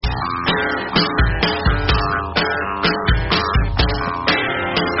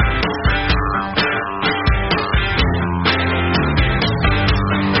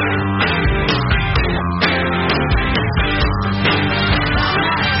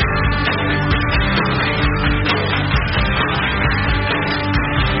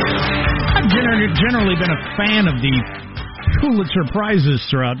generally been a fan of the Pulitzer Prizes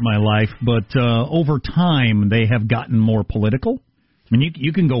throughout my life, but over time they have gotten more political. I mean,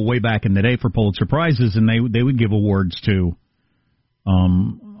 you can go way back in the day for Pulitzer Prizes, and they would give awards to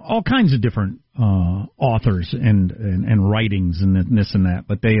all kinds of different authors and writings and this and that.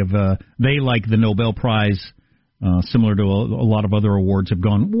 But they like the Nobel Prize, similar to a lot of other awards, have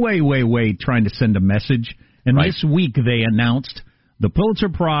gone way trying to send a message. And This week they announced the Pulitzer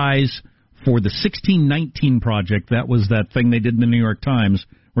Prize for the 1619 Project. That was that thing they did in the New York Times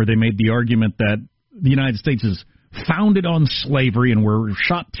where they made the argument that the United States is founded on slavery and we're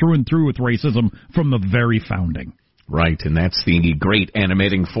shot through and through with racism from the very founding. Right, and that's the great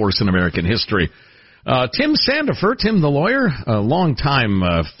animating force in American history. Tim Sandefur, Tim the lawyer, a longtime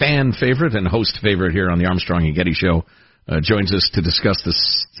fan favorite and host favorite here on the Armstrong and Getty Show, joins us to discuss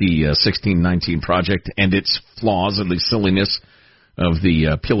the 1619 Project and its flaws and the silliness of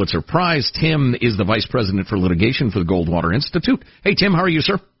the Pulitzer Prize. Tim is the Vice President for Litigation for the Goldwater Institute. Hey, Tim, how are you,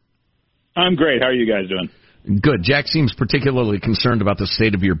 sir? I'm great. How are you guys doing? Good. Jack seems particularly concerned about the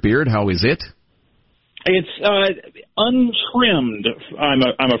state of your beard. How is it? It's untrimmed, I'm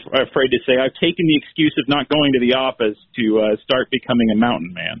afraid to say. I've taken the excuse of not going to the office to start becoming a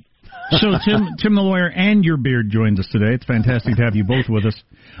mountain man. So Tim the lawyer and your beard joins us today. It's fantastic to have you both with us.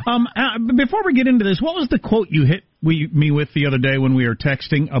 Before we get into this, what was the quote you hit me with the other day when we were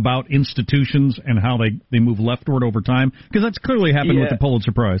texting about institutions and how they move leftward over time? Because that's clearly happened with the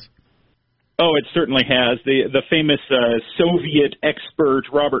Pulitzer Prize. Oh, it certainly has. The famous Soviet expert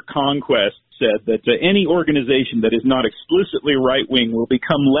Robert Conquest said that any organization that is not explicitly right-wing will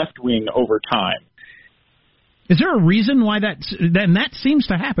become left-wing over time. Is there a reason why that seems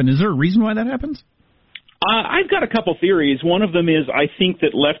to happen? Is there a reason why that happens? I've got a couple theories. One of them is I think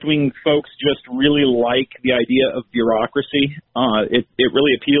that left-wing folks just really like the idea of bureaucracy. It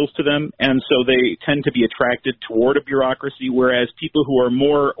really appeals to them, and so they tend to be attracted toward a bureaucracy, whereas people who are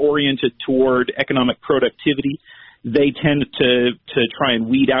more oriented toward economic productivity, they tend to try and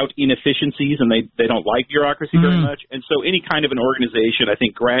weed out inefficiencies, and they don't like bureaucracy very much. And so any kind of an organization, I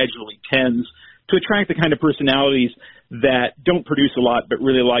think, gradually tends to attract the kind of personalities that don't produce a lot but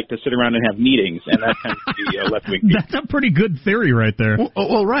really like to sit around and have meetings, and that tends to be left-wing people. That's a pretty good theory right there.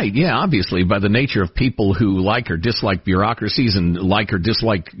 Well, right, yeah, obviously, by the nature of people who like or dislike bureaucracies and like or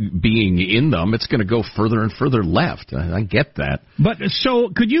dislike being in them, it's going to go further and further left. I get that. But so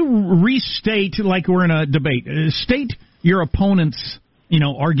could you restate, like we're in a debate, state your opponent's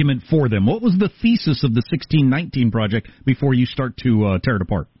argument for them? What was the thesis of the 1619 Project before you start to tear it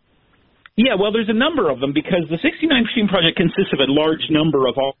apart? Yeah, well, there's a number of them because the 1619 Project consists of a large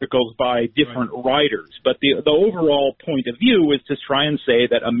number of articles by different writers. But the overall point of view is to try and say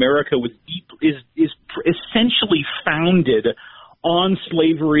that America is essentially founded on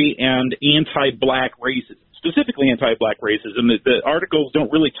slavery and anti-black racism, specifically anti-black racism. The articles don't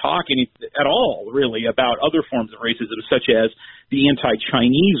really talk at all, really, about other forms of racism, such as the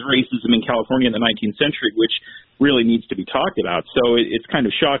anti-Chinese racism in California in the 19th century, which really needs to be talked about. So it's kind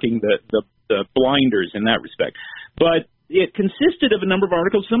of shocking the blinders in that respect. But it consisted of a number of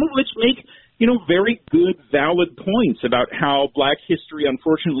articles, some of which make very good, valid points about how black history,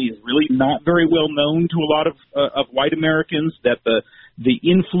 unfortunately, is really not very well known to a lot of white Americans, that the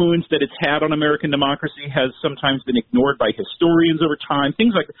influence that it's had on American democracy has sometimes been ignored by historians over time,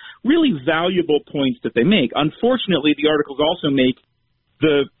 things like that. Really valuable points that they make. Unfortunately, the articles also make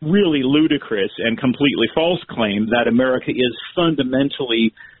the really ludicrous and completely false claim that America is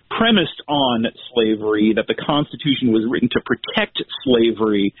fundamentally premised on slavery, that the Constitution was written to protect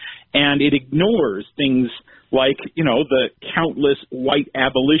slavery, and it ignores things like, the countless white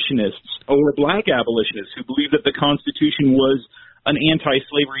abolitionists or black abolitionists who believe that the Constitution was an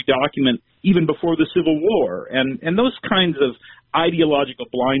anti-slavery document even before the Civil War. And those kinds of ideological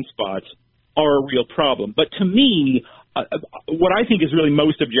blind spots are a real problem. But to me, what I think is really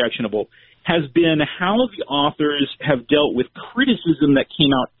most objectionable has been how the authors have dealt with criticism that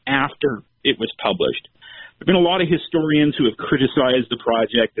came out after it was published. There have been a lot of historians who have criticized the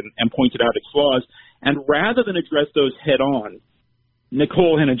project and pointed out its flaws, and rather than address those head-on,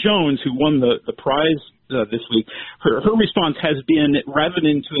 Nicole Hannah-Jones, who won the prize this week, her response has been, rather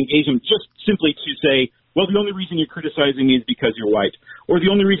than to engage them, just simply to say, well, the only reason you're criticizing me is because you're white, or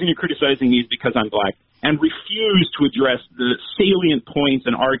the only reason you're criticizing me is because I'm black, and refuse to address the salient points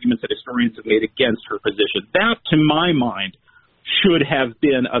and arguments that historians have made against her position. That, to my mind, should have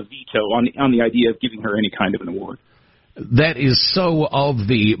been a veto on the idea of giving her any kind of an award. That is so of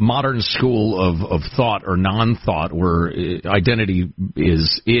the modern school of thought or non-thought, where identity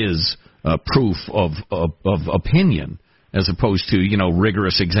is proof of opinion as opposed to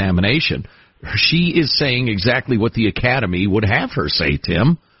rigorous examination. She is saying exactly what the Academy would have her say,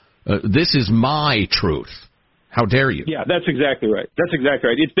 Tim. This is my truth. How dare you? Yeah, that's exactly right.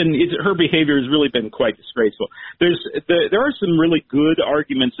 Her behavior has really been quite disgraceful. There are some really good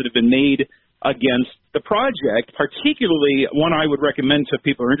arguments that have been made against the project. Particularly, one I would recommend to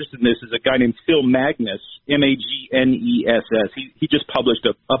people who are interested in this is a guy named Phil Magness, Magness. He just published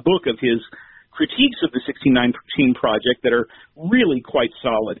a book of his critiques of the 1619 project that are really quite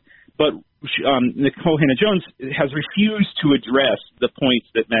solid. But Nikole Hannah-Jones has refused to address the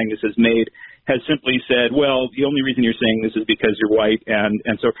points that Magness has made, has simply said, well, the only reason you're saying this is because you're white. And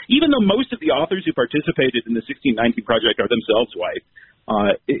so even though most of the authors who participated in the 1619 project are themselves white,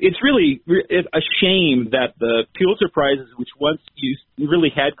 it's really a shame that the Pulitzer Prizes, which once really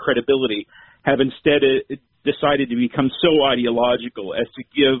had credibility, have instead decided to become so ideological as to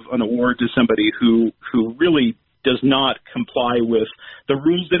give an award to somebody who really does not comply with the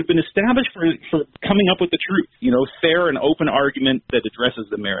rules that have been established for coming up with the truth. Fair and open argument that addresses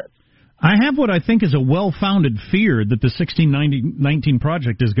the merits. I have what I think is a well-founded fear that the 1619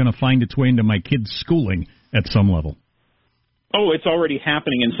 project is going to find its way into my kids' schooling at some level. Oh, it's already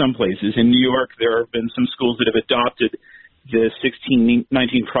happening in some places. In New York, there have been some schools that have adopted the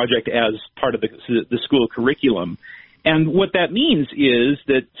 1619 project as part of the school curriculum. And what that means is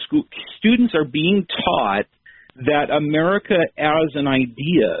that students are being taught that America as an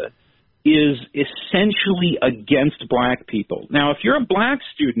idea is essentially against black people. Now, if you're a black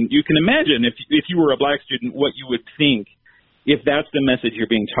student, you can imagine if you were a black student what you would think if that's the message you're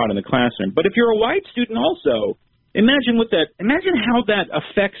being taught in the classroom. But if you're a white student also, imagine how that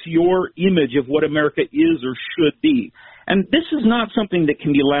affects your image of what America is or should be. And this is not something that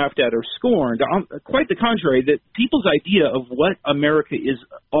can be laughed at or scorned. Quite the contrary, that people's idea of what America is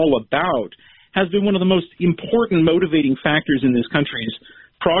all about has been one of the most important motivating factors in this country's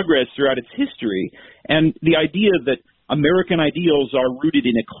progress throughout its history. And the idea that American ideals are rooted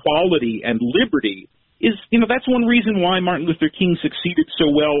in equality and liberty is, that's one reason why Martin Luther King succeeded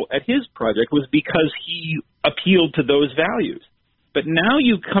so well at his project, was because he appealed to those values. But now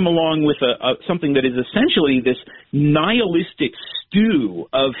you come along with something that is essentially this nihilistic stew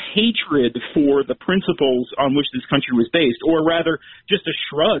of hatred for the principles on which this country was based, or rather just a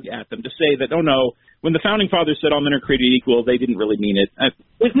shrug at them to say that, oh no, when the Founding Fathers said all men are created equal, they didn't really mean it.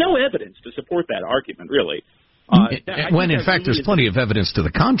 With no evidence to support that argument, really. When, in fact, there's plenty of evidence to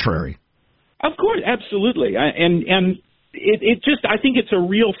the contrary. Of course, absolutely. I think it's a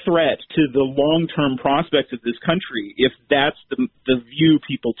real threat to the long-term prospects of this country if that's the view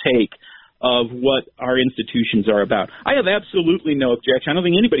people take of what our institutions are about. I have absolutely no objection. I don't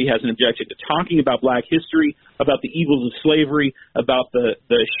think anybody has an objection to talking about black history, about the evils of slavery, about the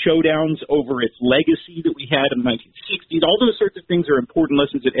showdowns over its legacy that we had in the 1960s. All those sorts of things are important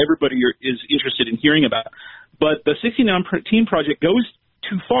lessons that everybody is interested in hearing about. But the 1619 Project goes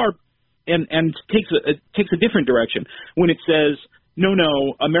too far and takes a different direction when it says, no,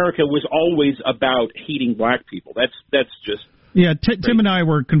 America was always about hating black people. That's just... Yeah, Tim and I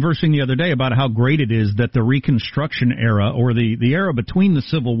were conversing the other day about how great it is that the Reconstruction era, or the era between the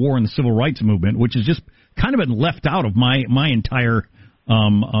Civil War and the Civil Rights Movement, which has just kind of been left out of my entire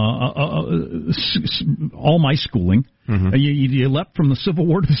all my schooling. Mm-hmm. You leapt from the Civil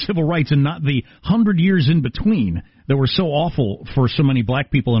War to the Civil Rights, and not the 100 years in between that were so awful for so many black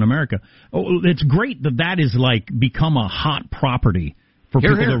people in America. It's great that is like become a hot property for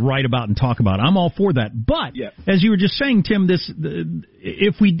people to write about and talk about. I'm all for that. But as you were just saying, Tim,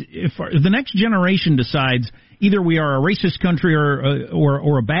 if the next generation decides either we are a racist country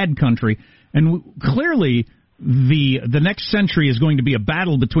or a bad country, and clearly the next century is going to be a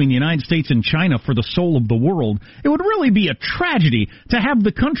battle between the United States and China for the soul of the world, it would really be a tragedy to have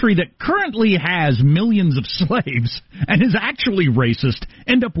the country that currently has millions of slaves and is actually racist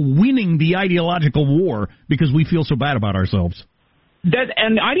end up winning the ideological war because we feel so bad about ourselves.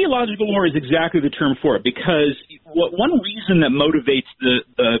 And ideological war is exactly the term for it, because one reason that motivates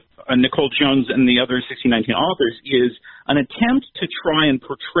the Nikole Jones and the other 1619 authors is an attempt to try and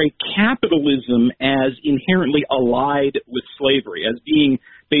portray capitalism as inherently allied with slavery, as being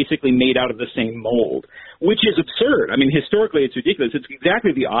basically made out of the same mold, which is absurd. I mean, historically, it's ridiculous. It's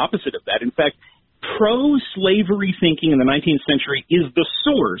exactly the opposite of that. In fact, pro-slavery thinking in the 19th century is the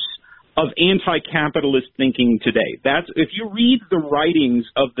source of anti-capitalist thinking today. If you read the writings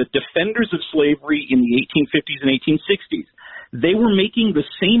of the defenders of slavery in the 1850s and 1860s, they were making the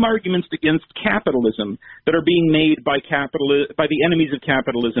same arguments against capitalism that are being made by the enemies of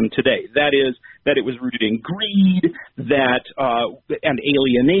capitalism today. That is, that it was rooted in greed, and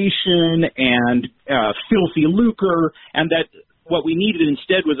alienation, and filthy lucre, and that what we needed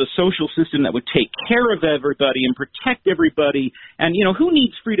instead was a social system that would take care of everybody and protect everybody. And, you know, who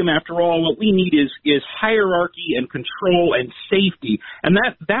needs freedom after all? What we need is hierarchy and control and safety. And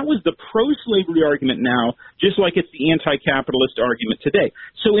that was the pro-slavery argument now, just like it's the anti-capitalist argument today.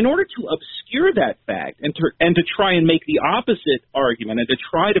 So in order to obscure that fact and to try and make the opposite argument and to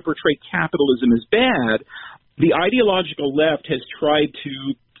try to portray capitalism as bad, the ideological left has tried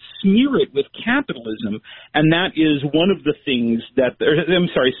to smear it with capitalism, and that is one of the things that,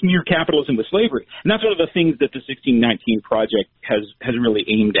 smear capitalism with slavery. And that's one of the things that the 1619 Project has really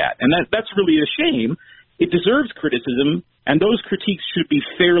aimed at. And that's really a shame. It deserves criticism, and those critiques should be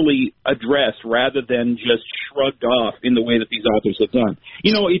fairly addressed rather than just shrugged off in the way that these authors have done.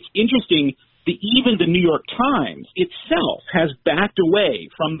 You know, it's interesting that even the New York Times itself has backed away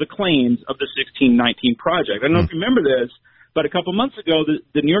from the claims of the 1619 Project. I don't know if you remember this, but a couple months ago,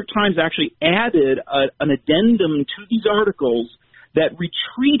 the New York Times actually added an addendum to these articles that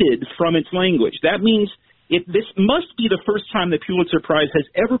retreated from its language. That means this must be the first time the Pulitzer Prize has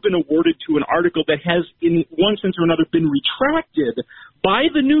ever been awarded to an article that has, in one sense or another, been retracted by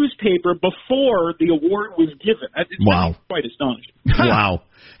the newspaper before the award was given. It's quite astonishing. Wow.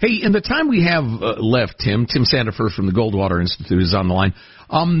 Hey, in the time we have left, Tim Sandifer from the Goldwater Institute is on the line.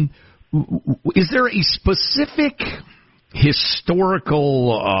 Is there a specific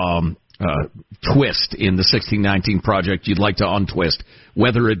historical twist in the 1619 Project you'd like to untwist,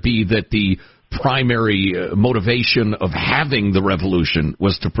 whether it be that the primary motivation of having the revolution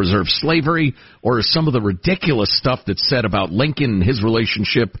was to preserve slavery, or some of the ridiculous stuff that's said about Lincoln and his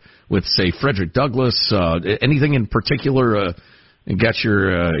relationship with, say, Frederick Douglass? Anything in particular got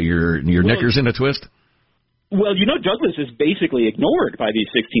your knickers in a twist? Well, you know, Douglass is basically ignored by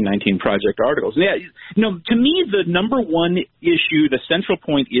these 1619 Project articles. Yeah, you know, to me, the number one issue, the central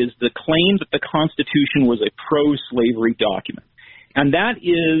point, is the claim that the Constitution was a pro-slavery document. And that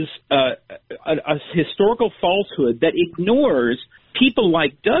is a historical falsehood that ignores people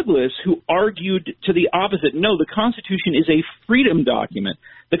like Douglass, who argued to the opposite. No, the Constitution is a freedom document.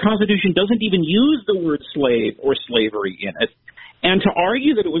 The Constitution doesn't even use the word slave or slavery in it. And to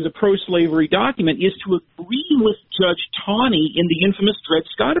argue that it was a pro-slavery document is to agree with Judge Taney in the infamous Dred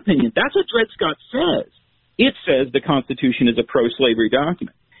Scott opinion. That's what Dred Scott says. It says the Constitution is a pro-slavery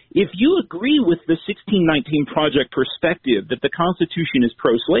document. If you agree with the 1619 Project perspective that the Constitution is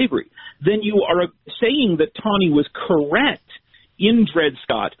pro-slavery, then you are saying that Taney was correct in Dred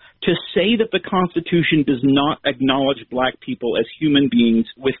Scott to say that the Constitution does not acknowledge black people as human beings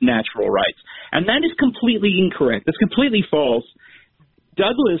with natural rights. And that is completely incorrect. That's completely false.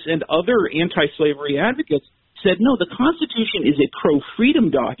 Douglass and other anti-slavery advocates said, no, the Constitution is a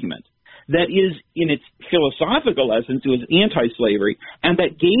pro-freedom document that is, in its philosophical essence, it was anti-slavery, and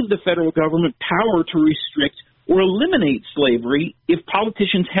that gave the federal government power to restrict or eliminate slavery if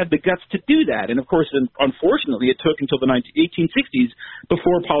politicians had the guts to do that. And, of course, unfortunately, it took until the 1860s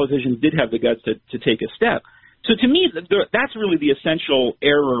before politicians did have the guts to take a step. So to me, that's really the essential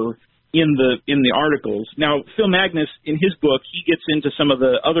error in the articles. Now, Phil Magnus, in his book, he gets into some of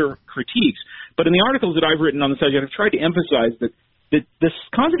the other critiques. But in the articles that I've written on the subject, I've tried to emphasize that this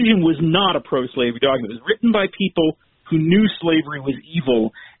Constitution was not a pro-slavery document. It was written by people who knew slavery was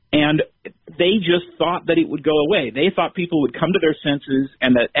evil, and they just thought that it would go away. They thought people would come to their senses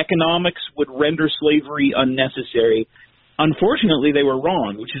and that economics would render slavery unnecessary. Unfortunately, they were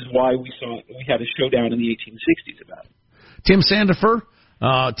wrong, which is why we had a showdown in the 1860s about it. Tim Sandifer.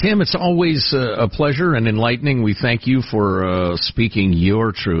 Tim, it's always a pleasure and enlightening. We thank you for speaking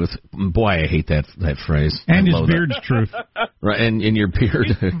your truth. Boy, I hate that phrase. And his beard's truth. Right, and in your beard.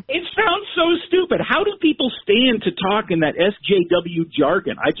 It sounds so stupid. How do people stand to talk in that SJW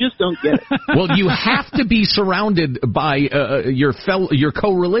jargon? I just don't get it. Well, you have to be surrounded by your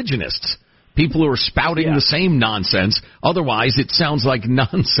co-religionists, people who are spouting the same nonsense. Otherwise, it sounds like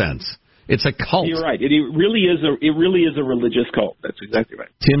nonsense. It's a cult. You're right. It really is a religious cult. That's exactly right.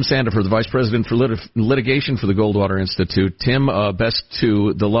 Tim Sandifer, the Vice President for Litigation for the Goldwater Institute. Tim, best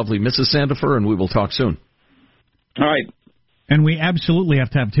to the lovely Mrs. Sandifer, and we will talk soon. All right. And we absolutely have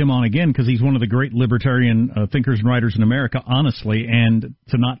to have Tim on again because he's one of the great libertarian thinkers and writers in America, honestly, and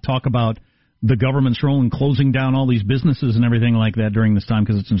to not talk about the government's role in closing down all these businesses and everything like that during this time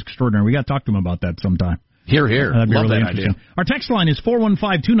because it's extraordinary. We got to talk to him about that sometime. Hear, hear. That'd be Love really that idea. Our text line is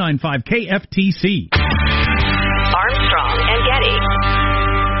 415-295-KFTC. Armstrong and Getty.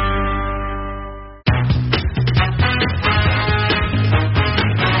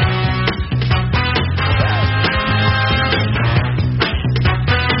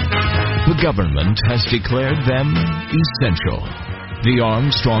 The government has declared them essential. The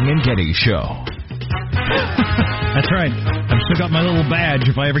Armstrong and Getty Show. That's right. I've still got my little badge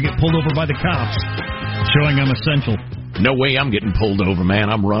if I ever get pulled over by the cops, showing I'm essential. No way I'm getting pulled over, man.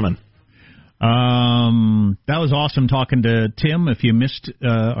 I'm running. That was awesome talking to Tim. If you missed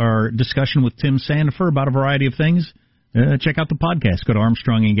our discussion with Tim Sandifer about a variety of things, check out the podcast. Go to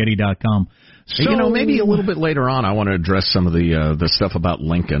ArmstrongandGetty.com. So, maybe a little bit later on, I want to address some of the stuff about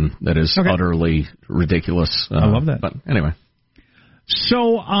Lincoln that is utterly ridiculous. I love that. But anyway.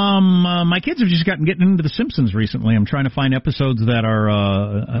 So, my kids have just getting into The Simpsons recently. I'm trying to find episodes that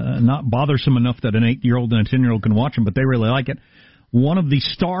are not bothersome enough that an 8-year-old and a 10-year-old can watch them, but they really like it. One of the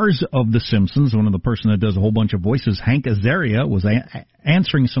stars of The Simpsons, one of the person that does a whole bunch of voices, Hank Azaria, was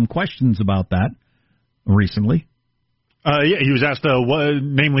answering some questions about that recently. He was asked,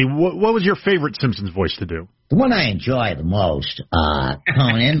 what was your favorite Simpsons voice to do? The one I enjoy the most,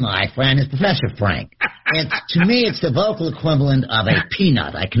 Conan, my friend, is Professor Frank. To me, it's the vocal equivalent of a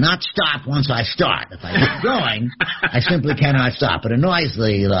peanut. I cannot stop once I start. If I keep going, I simply cannot stop. It annoys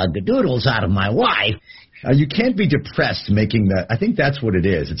the doodles out of my wife. You can't be depressed making that. I think that's what it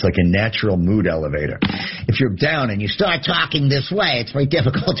is. It's like a natural mood elevator. If you're down and you start talking this way, it's very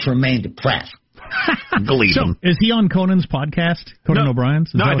difficult to remain depressed. So, is he on Conan's podcast, Conan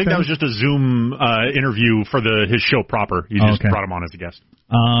O'Brien's? I think that was just a Zoom interview for his show proper. He just brought him on as a guest.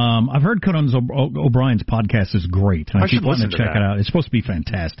 I've heard Conan O'Brien's podcast is great. I keep wanting to check it out. It's supposed to be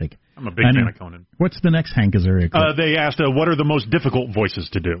fantastic. I'm a big fan of Conan. What's the next Hank Azaria clip? They asked, what are the most difficult voices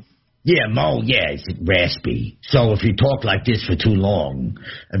to do? Yeah, Mo, it's raspy. So if you talk like this for too long,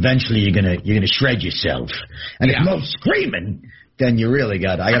 eventually you're gonna shred yourself. And if Mo's screaming, then you really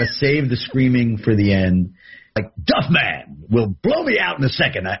I gotta save the screaming for the end. Like, Duffman will blow me out in a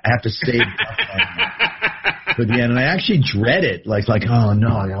second. I have to save Duffman for the end. And I actually dread it. Like, oh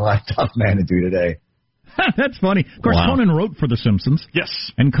no, I got a lot of Duffman to do today. That's funny. Of course, Conan wrote for The Simpsons.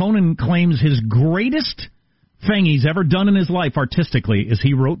 Yes. And Conan claims his greatest thing he's ever done in his life artistically is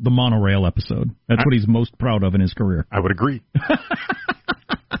he wrote the monorail episode. That's what he's most proud of in his career. I would agree.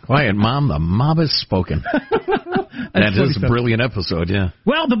 Quiet, Mom. The mob has spoken. That is a brilliant episode, yeah.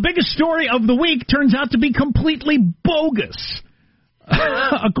 Well, the biggest story of the week turns out to be completely bogus,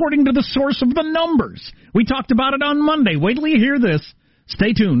 according to the source of the numbers. We talked about it on Monday. Wait till you hear this.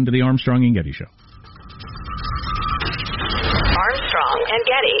 Stay tuned to the Armstrong and Getty Show. Armstrong and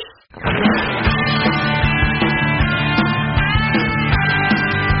Getty.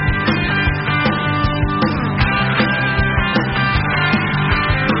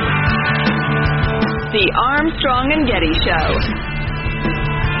 The Armstrong and Getty Show.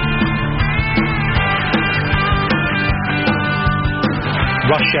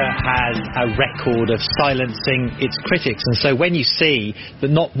 Russia has a record of silencing its critics, and so when you see that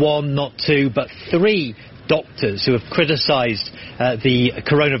not one, not two, but three doctors who have criticized the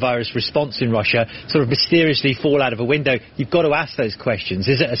coronavirus response in Russia sort of mysteriously fall out of a window, you've got to ask those questions.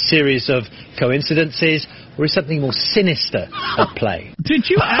 Is it a series of coincidences, or is something more sinister at play? Did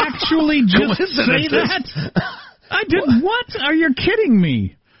you actually just say that? I didn't. What? Are you kidding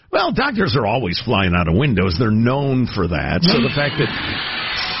me? Well, doctors are always flying out of windows. They're known for that. So the fact that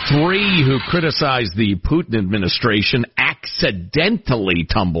three who criticized the Putin administration accidentally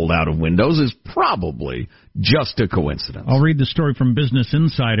tumbled out of windows is probably just a coincidence. I'll read the story from Business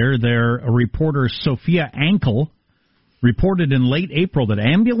Insider. Their reporter Sophia Ankel reported in late April that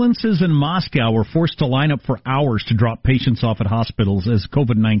ambulances in Moscow were forced to line up for hours to drop patients off at hospitals as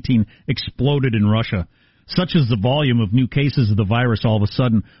COVID-19 exploded in Russia. Such is the volume of new cases of the virus all of a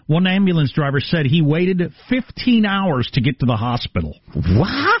sudden. One ambulance driver said he waited 15 hours to get to the hospital.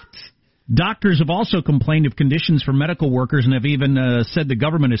 What? Doctors have also complained of conditions for medical workers and have even said the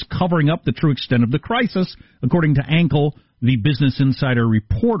government is covering up the true extent of the crisis, according to Ankel, the Business Insider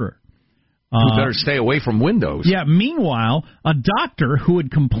reporter. You better stay away from windows. Yeah, meanwhile, a doctor who had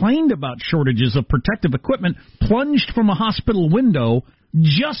complained about shortages of protective equipment plunged from a hospital window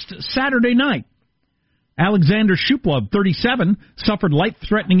just Saturday night. Alexander Shuplov, 37, suffered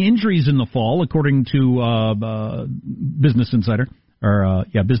life-threatening injuries in the fall, according to Business Insider.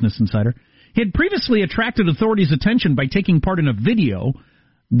 Business Insider. He had previously attracted authorities' attention by taking part in a video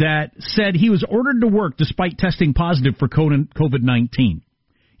that said he was ordered to work despite testing positive for COVID-19.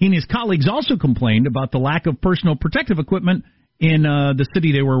 He and his colleagues also complained about the lack of personal protective equipment in the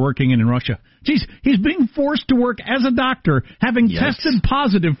city they were working in Russia. Jeez, he's being forced to work as a doctor, having tested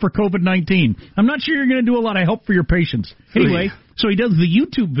positive for COVID-19. I'm not sure you're going to do a lot of help for your patients. Anyway, so he does the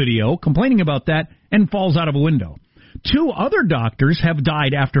YouTube video complaining about that and falls out of a window. 2 other doctors have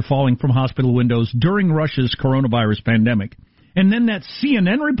died after falling from hospital windows during Russia's coronavirus pandemic. And then that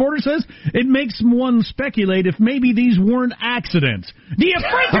CNN reporter says it makes one speculate if maybe these weren't accidents. Do you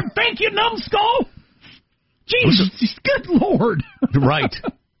freaking think, you numbskull? Jesus, good Lord. Right.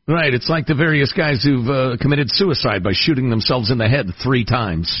 Right, it's like the various guys who've committed suicide by shooting themselves in the head 3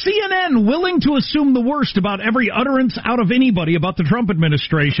 times. CNN willing to assume the worst about every utterance out of anybody about the Trump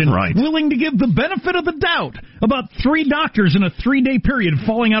administration. Right. Willing to give the benefit of the doubt about 3 doctors in a 3-day period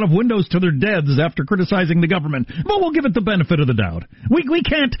falling out of windows to their deaths after criticizing the government. But we'll give it the benefit of the doubt. We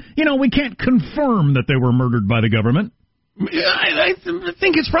can't confirm that they were murdered by the government. I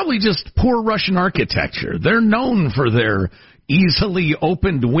think it's probably just poor Russian architecture. They're known for their easily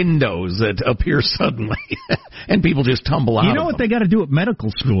opened windows that appear suddenly, and people just tumble out. You know what they got to do at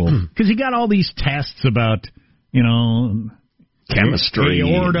medical school? Because you got all these tests about, chemistry,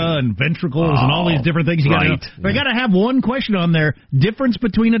 aorta and ventricles and all these different things. They got to have one question on there: difference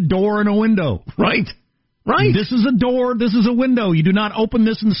between a door and a window. Right. This is a door. This is a window. You do not open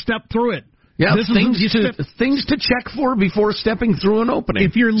this and step through it. Yeah, things to check for before stepping through an opening.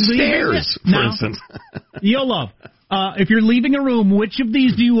 If you're leaving stairs, for instance. You'll love. If you're leaving a room, which of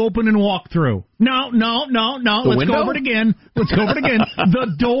these do you open and walk through? No. Let's window? go over it again.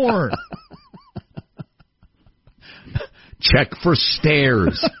 The door. Check for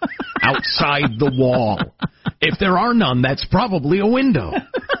stairs outside the wall. If there are none, that's probably a window.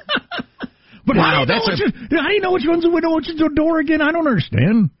 But wow, how do you know which one's a window, which is a door again? I don't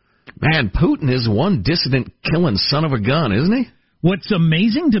understand. Man, Putin is one dissident killing son of a gun, isn't he? What's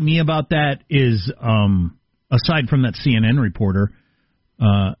amazing to me about that is, aside from that CNN reporter,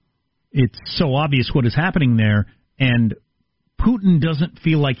 it's so obvious what is happening there, and Putin doesn't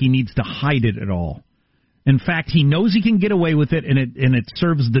feel like he needs to hide it at all. In fact, he knows he can get away with it, and it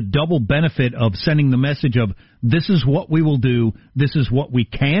serves the double benefit of sending the message of, this is what we will do, this is what we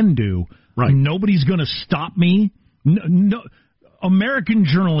can do. Right. Nobody's going to stop me. No, American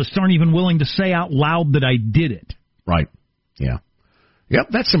journalists aren't even willing to say out loud that I did it. Right. Yeah. Yep,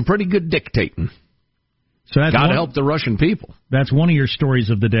 that's some pretty good dictating. So that's God help the Russian people. That's one of your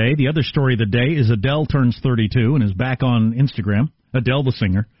stories of the day. The other story of the day is Adele turns 32 and is back on Instagram. Adele, the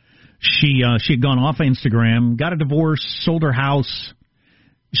singer. She had gone off Instagram, got a divorce, sold her house.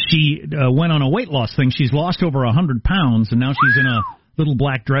 She went on a weight loss thing. She's lost over 100 pounds, and now she's in a little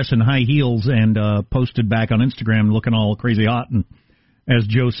black dress and high heels and posted back on Instagram looking all crazy hot. And as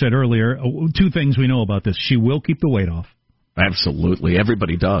Joe said earlier, 2 things we know about this. She will keep the weight off. Absolutely.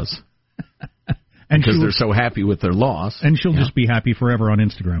 Everybody does. Because they're so happy with their loss. And she'll just be happy forever on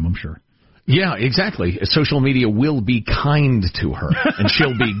Instagram, I'm sure. Yeah, exactly. Social media will be kind to her, and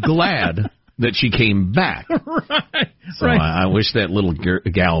she'll be glad that she came back. So I wish that little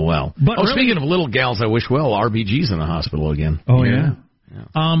gal well. But speaking of little gals I wish well, RBG's in the hospital again. Oh, yeah.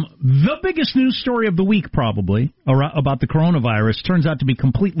 The biggest news story of the week, probably, about the coronavirus, turns out to be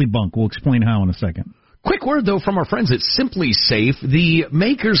completely bunk. We'll explain how in a second. Quick word, though, from our friends at Simply Safe, the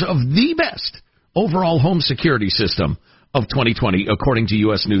makers of the best overall home security system of 2020, according to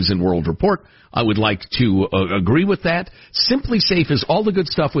U.S. News and World Report. I would like to agree with that. Simply Safe is all the good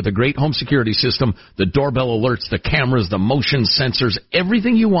stuff with a great home security system, the doorbell alerts, the cameras, the motion sensors,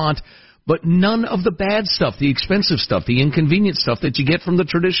 everything you want, but none of the bad stuff, the expensive stuff, the inconvenient stuff that you get from the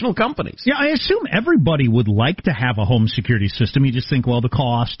traditional companies. Yeah, I assume everybody would like to have a home security system. You just think, well, the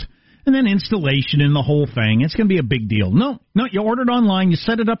cost, and then installation and the whole thing, it's going to be a big deal. No, you order it online, you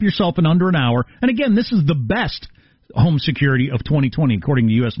set it up yourself in under an hour, and again, this is the best home security of 2020, according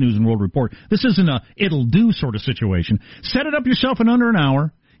to U.S. News and World Report. This isn't a it'll-do sort of situation. Set it up yourself in under an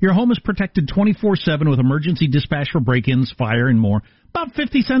hour. Your home is protected 24/7 with emergency dispatch for break-ins, fire, and more. About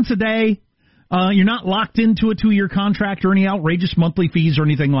 50 cents a day. You're not locked into a 2-year contract or any outrageous monthly fees or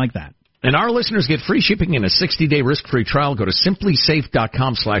anything like that. And our listeners get free shipping and a 60-day risk-free trial. Go to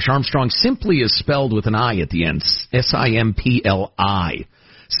simplysafe.com/Armstrong. Simply is spelled with an I at the end. SIMPLI.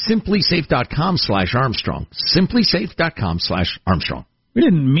 simplysafe.com/Armstrong. simplysafe.com/Armstrong. We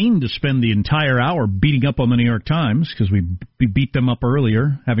didn't mean to spend the entire hour beating up on the New York Times because we beat them up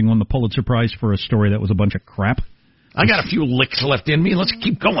earlier, having won the Pulitzer Prize for a story that was a bunch of crap. I got a few licks left in me. Let's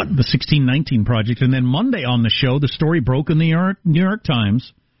keep going. The 1619 Project. And then Monday on the show, the story broke in the New York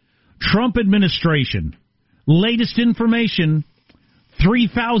Times. Trump administration. Latest information,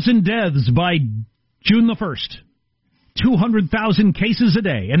 3,000 deaths by June the 1st. 200,000 cases a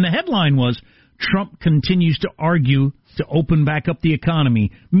day. And the headline was, Trump continues to argue to open back up the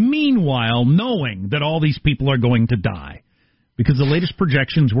economy, meanwhile knowing that all these people are going to die. Because the latest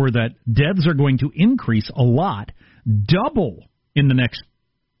projections were that deaths are going to increase a lot, double in the next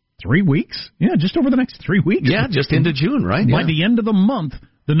 3 weeks. Yeah, just over the next 3 weeks. Yeah, just into June, right? By the end of the month,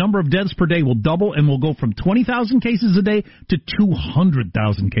 the number of deaths per day will double and will go from 20,000 cases a day to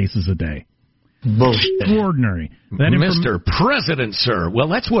 200,000 cases a day. Extraordinary. Mr. President, sir. Well,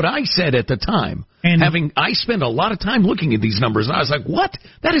 that's what I said at the time. And I spent a lot of time looking at these numbers, and I was like, what?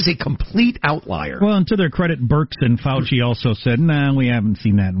 That is a complete outlier. Well, and to their credit, Birx and Fauci also said, nah, we haven't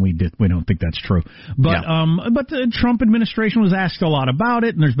seen that, and we don't think that's true. But but the Trump administration was asked a lot about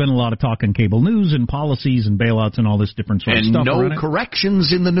it, and there's been a lot of talk on cable news and policies and bailouts and all this different sort of stuff. And no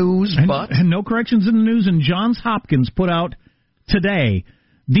corrections in the news, and no corrections in the news, and Johns Hopkins put out today,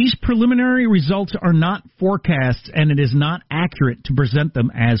 these preliminary results are not forecasts, and it is not accurate to present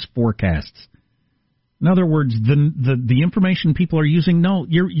them as forecasts. In other words, the information people are using, no,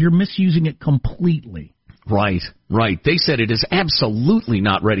 you're misusing it completely. Right. They said it is absolutely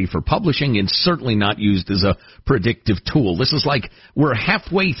not ready for publishing and certainly not used as a predictive tool. This is like we're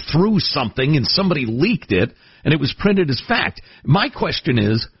halfway through something and somebody leaked it and it was printed as fact. My question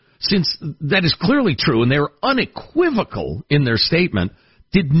is, since that is clearly true and they're unequivocal in their statement,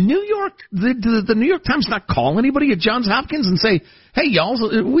 did the New York Times not call anybody at Johns Hopkins and say, hey,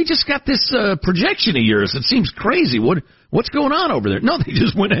 y'all, we just got this projection of yours. It seems crazy. What's going on over there? No, they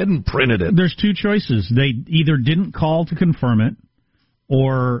just went ahead and printed it. There's two choices. They either didn't call to confirm it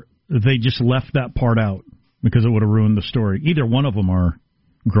or they just left that part out because it would have ruined the story. Either one of them are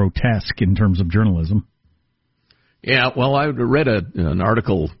grotesque in terms of journalism. Yeah, well, I read an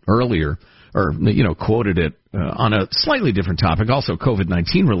article earlier, or, quoted it on a slightly different topic, also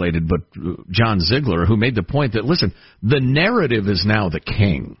COVID-19 related, but John Ziegler, who made the point that, listen, the narrative is now the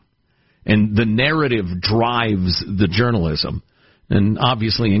king, and the narrative drives the journalism. And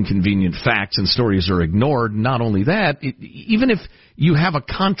obviously inconvenient facts and stories are ignored. Not only that, even if you have a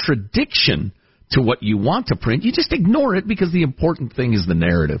contradiction to what you want to print, you just ignore it because the important thing is the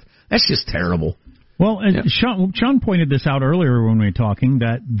narrative. That's just terrible. Well, and Sean pointed this out earlier when we were talking,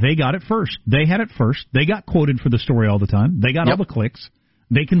 that they got it first. They had it first. They got quoted for the story all the time. They got all the clicks.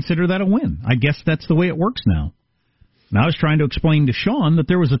 They consider that a win. I guess that's the way it works now. And I was trying to explain to Sean that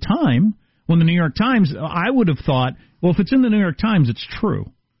there was a time when the New York Times, I would have thought, well, if it's in the New York Times, it's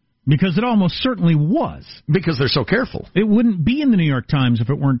true. Because it almost certainly was. Because they're so careful. It wouldn't be in the New York Times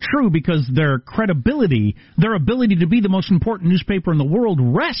if it weren't true, because their credibility, their ability to be the most important newspaper in the world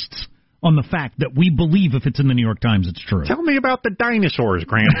rests on the fact that we believe if it's in the New York Times, it's true. Tell me about the dinosaurs,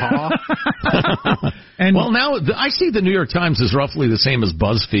 Grandpa. Well, now I see the New York Times is roughly the same as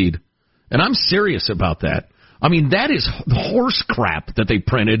BuzzFeed, and I'm serious about that. I mean, that is horse crap that they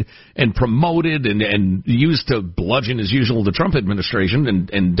printed and promoted and used to bludgeon, as usual, the Trump administration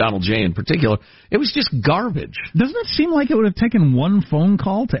and Donald J. in particular. It was just garbage. Doesn't it seem like it would have taken one phone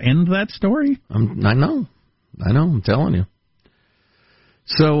call to end that story? I know. I'm telling you.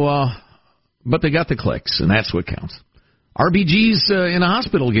 So, but they got the clicks, and that's what counts. RBG's in a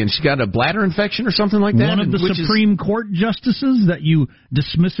hospital again. She got a bladder infection or something like that. One of the Supreme Court justices that you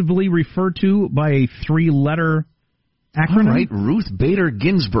dismissively refer to by a three-letter acronym? All right, Ruth Bader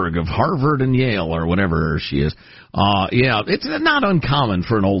Ginsburg of Harvard and Yale, or whatever she is. Yeah, it's not uncommon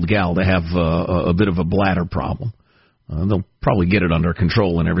for an old gal to have a bit of a bladder problem. They'll probably get it under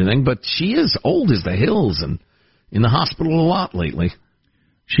control and everything, but she is old as the hills and in the hospital a lot lately.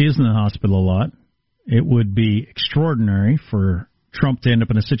 She is in the hospital a lot. It would be extraordinary for Trump to end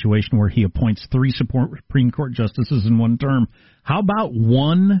up in a situation where he appoints 3 Supreme Court justices in one term. How about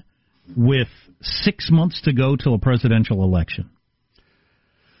one with 6 months to go till a presidential election?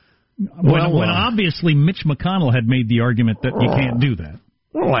 When obviously Mitch McConnell had made the argument that you can't do that.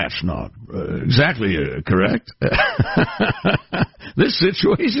 Well, that's not exactly correct. This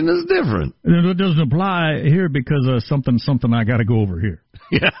situation is different. It doesn't apply here because something I got to go over here.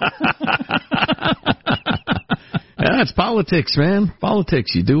 Yeah. That's politics, man.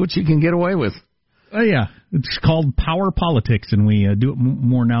 Politics. You do what you can get away with. Yeah. It's called power politics, and we do it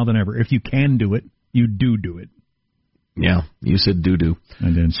more now than ever. If you can do it, you do it. Yeah, you said doo-doo.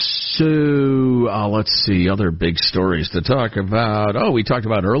 I did. So, let's see, other big stories to talk about. Oh, we talked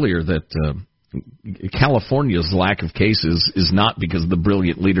about earlier that California's lack of cases is not because of the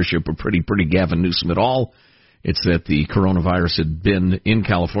brilliant leadership of pretty Gavin Newsom at all. It's that the coronavirus had been in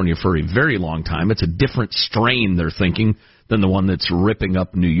California for a very long time. It's a different strain, they're thinking, than the one that's ripping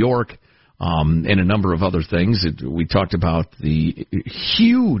up New York. And a number of other things. We talked about the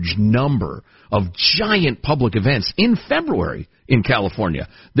huge number of giant public events in February in California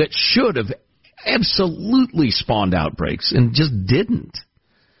that should have absolutely spawned outbreaks and just didn't.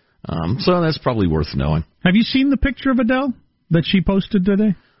 So that's probably worth knowing. Have you seen the picture of Adele that she posted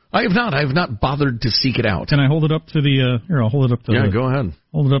today? I have not. I have not bothered to seek it out. Can I hold it up to the... here, I'll hold it up to Yeah, go ahead.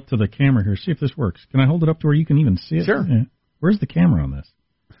 Hold it up to the camera here. See if this works. Can I hold it up to where you can even see it? Sure. Yeah. Where's the camera on this?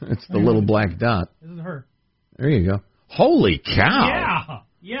 It's the little black dot. This is her. There you go. Holy cow. Yeah.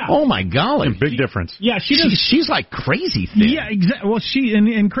 Yeah. Oh my golly. Big difference. Yeah, she's like crazy thin. Yeah, exactly. Well, she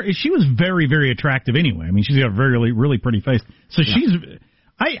was very, very attractive anyway. I mean, she's got a very, really pretty face. So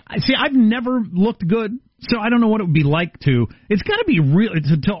I've never looked good, so I don't know what it would be like to. It's got to be real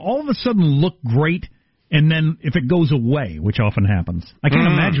to all of a sudden look great, and then if it goes away, which often happens, I can't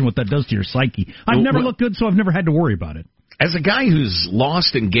imagine what that does to your psyche. I've never looked good, so I've never had to worry about it. As a guy who's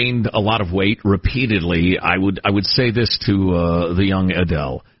lost and gained a lot of weight repeatedly, I would say this to the young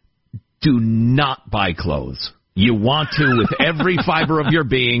Adele: do not buy clothes. You want to with every fiber of your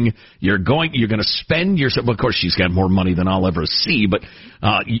being. You're going to spend yourself. Well, of course, she's got more money than I'll ever see, but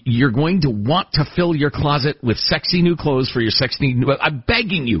you're going to want to fill your closet with sexy new clothes for your sexy. I'm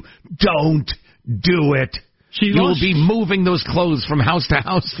begging you, don't do it. You will be moving those clothes from house to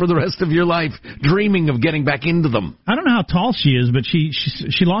house for the rest of your life, dreaming of getting back into them. I don't know how tall she is, but she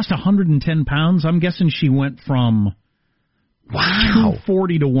lost 110 pounds. I'm guessing she went from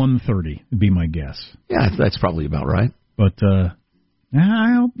 240 to 130 would be my guess. Yeah, that's probably about right. But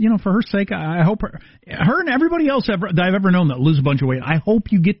I hope, for her sake, I hope her and everybody else that I've ever known that lose a bunch of weight, I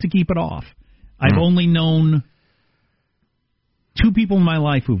hope you get to keep it off. I've only known 2 people in my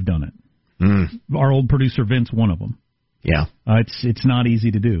life who've done it. Our old producer Vince, one of them. Yeah. It's not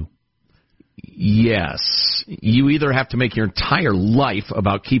easy to do. Yes. You either have to make your entire life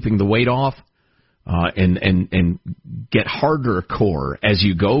about keeping the weight off and get harder core as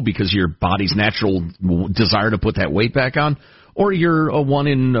you go because your body's natural desire to put that weight back on, or you're a 1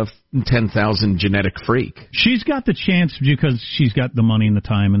 in 10,000 genetic freak. She's got the chance because she's got the money and the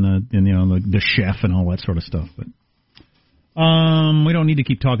time and the chef and all that sort of stuff, but we don't need to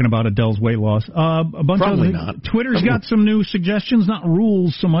keep talking about Adele's weight loss. Probably not. Twitter's got some new suggestions, not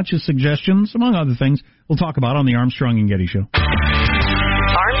rules so much as suggestions, among other things we'll talk about on the Armstrong and Getty Show.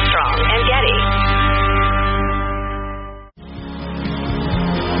 Armstrong and Getty.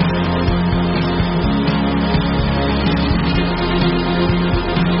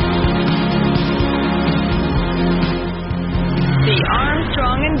 The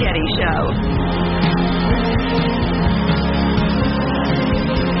Armstrong and Getty Show.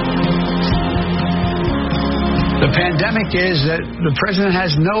 The pandemic is that the president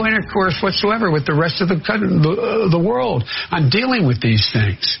has no intercourse whatsoever with the rest of the world on dealing with these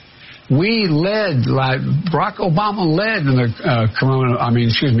things. We led, like Barack Obama led in the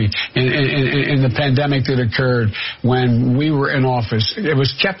in the pandemic that occurred when we were in office. It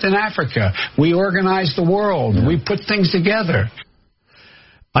was kept in Africa. We organized the world. Yeah. We put things together.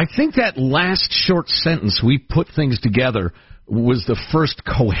 I think that last short sentence, we put things together, was the first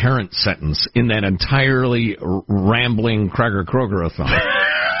coherent sentence in that entirely rambling Kroger-thon.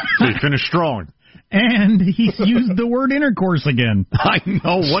 He finished strong. And he used the word intercourse again. I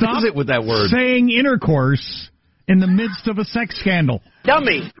know. What is it with that word? Saying intercourse in the midst of a sex scandal.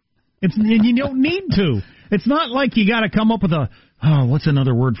 Dummy. You don't need to. It's not like you got to come up with what's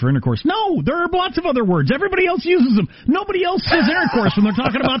another word for intercourse? No, there are lots of other words. Everybody else uses them. Nobody else says intercourse when they're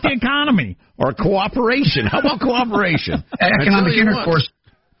talking about the economy. Or cooperation. How about cooperation? Economic intercourse.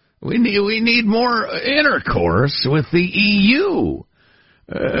 We need more intercourse with the EU.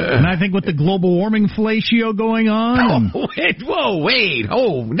 And I think with the global warming fellatio going on. Wait.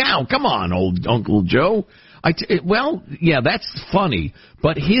 Oh, now, come on, old Uncle Joe. That's funny.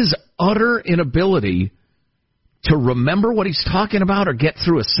 But his utter inability to remember what he's talking about or get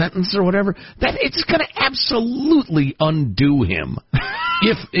through a sentence or whatever, that it's going to absolutely undo him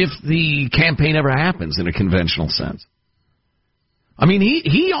if the campaign ever happens in a conventional sense. I mean,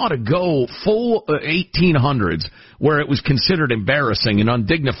 he ought to go full 1800s where it was considered embarrassing and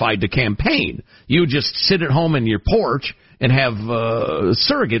undignified to campaign. You just sit at home in your porch and have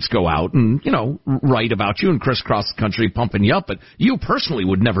surrogates go out and, write about you and crisscross the country pumping you up, but you personally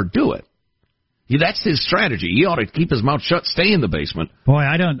would never do it. That's his strategy. He ought to keep his mouth shut, stay in the basement. Boy,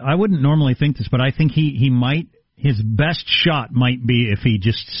 I wouldn't normally think this, but I think he might, his best shot might be if he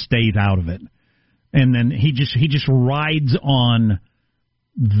just stayed out of it. And then he just rides on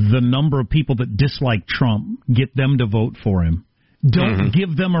the number of people that dislike Trump, get them to vote for him. Don't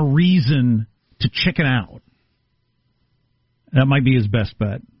give them a reason to chicken out. That might be his best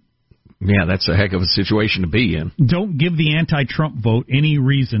bet. Yeah, that's a heck of a situation to be in. Don't give the anti-Trump vote any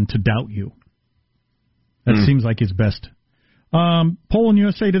reason to doubt you. That seems like his best. Poll in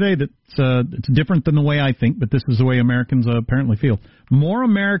USA Today that's it's different than the way I think, but this is the way Americans apparently feel. More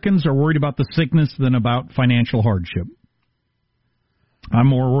Americans are worried about the sickness than about financial hardship. I'm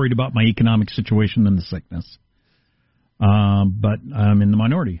more worried about my economic situation than the sickness. But I'm in the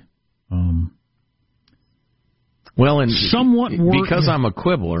minority. Well, and somewhat because I'm a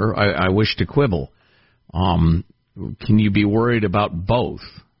quibbler, I wish to quibble. can you be worried about both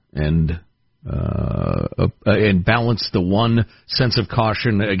and balance the one sense of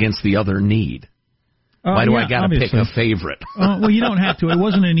caution against the other need? Why do I got to pick a favorite? Well, you don't have to. It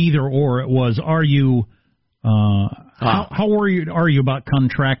wasn't an either or. It was, are you? How worried are you about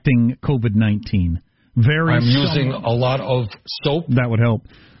contracting COVID-19? I'm using a lot of soap. That would help.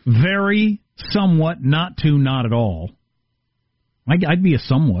 Very, somewhat, not to, not at all. I'd be a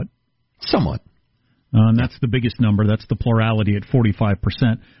somewhat. Somewhat. And that's the biggest number. That's the plurality at 45%.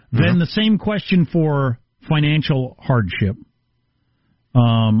 Then the same question for financial hardship.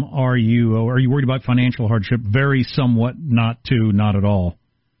 Are you worried about financial hardship? Very, somewhat, not to, not at all.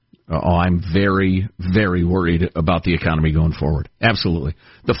 I'm very, very worried about the economy going forward. Absolutely.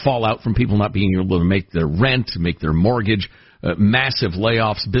 The fallout from people not being able to make their rent, make their mortgage, massive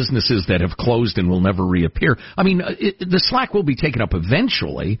layoffs, businesses that have closed and will never reappear. I mean, the slack will be taken up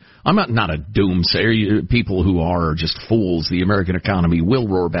eventually. I'm not a doomsayer. People who are just fools. The American economy will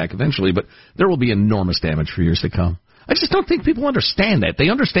roar back eventually, but there will be enormous damage for years to come. I just don't think people understand that. They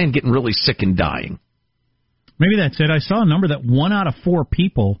understand getting really sick and dying. Maybe that's it. I saw a number that 1 out of 4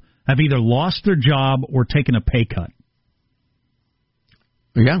 people have either lost their job or taken a pay cut.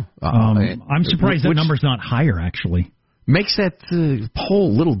 Yeah. I'm surprised that number's not higher, actually. Makes that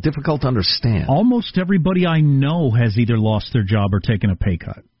poll a little difficult to understand. Almost everybody I know has either lost their job or taken a pay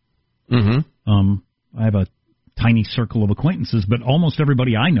cut. Mm-hmm. I have a tiny circle of acquaintances, but almost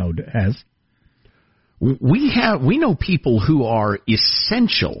everybody I know has. We know people who are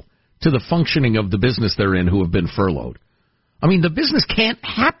essential to the functioning of the business they're in who have been furloughed. I mean, the business can't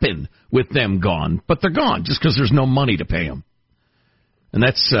happen with them gone, but they're gone just because there's no money to pay them. And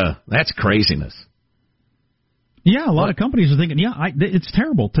that's craziness. Yeah, a lot of companies are thinking, it's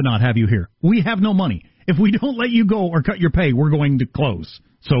terrible to not have you here. We have no money. If we don't let you go or cut your pay, we're going to close.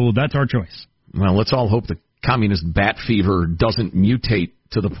 So that's our choice. Well, let's all hope the communist bat fever doesn't mutate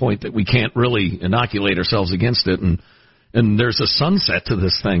to the point that we can't really inoculate ourselves against it, and there's a sunset to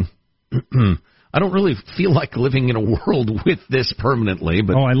this thing. I don't really feel like living in a world with this permanently.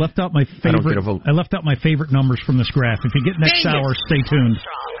 But I left out my favorite. I left out my favorite numbers from this graph. If you get next hour, stay tuned.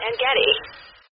 Armstrong and Getty.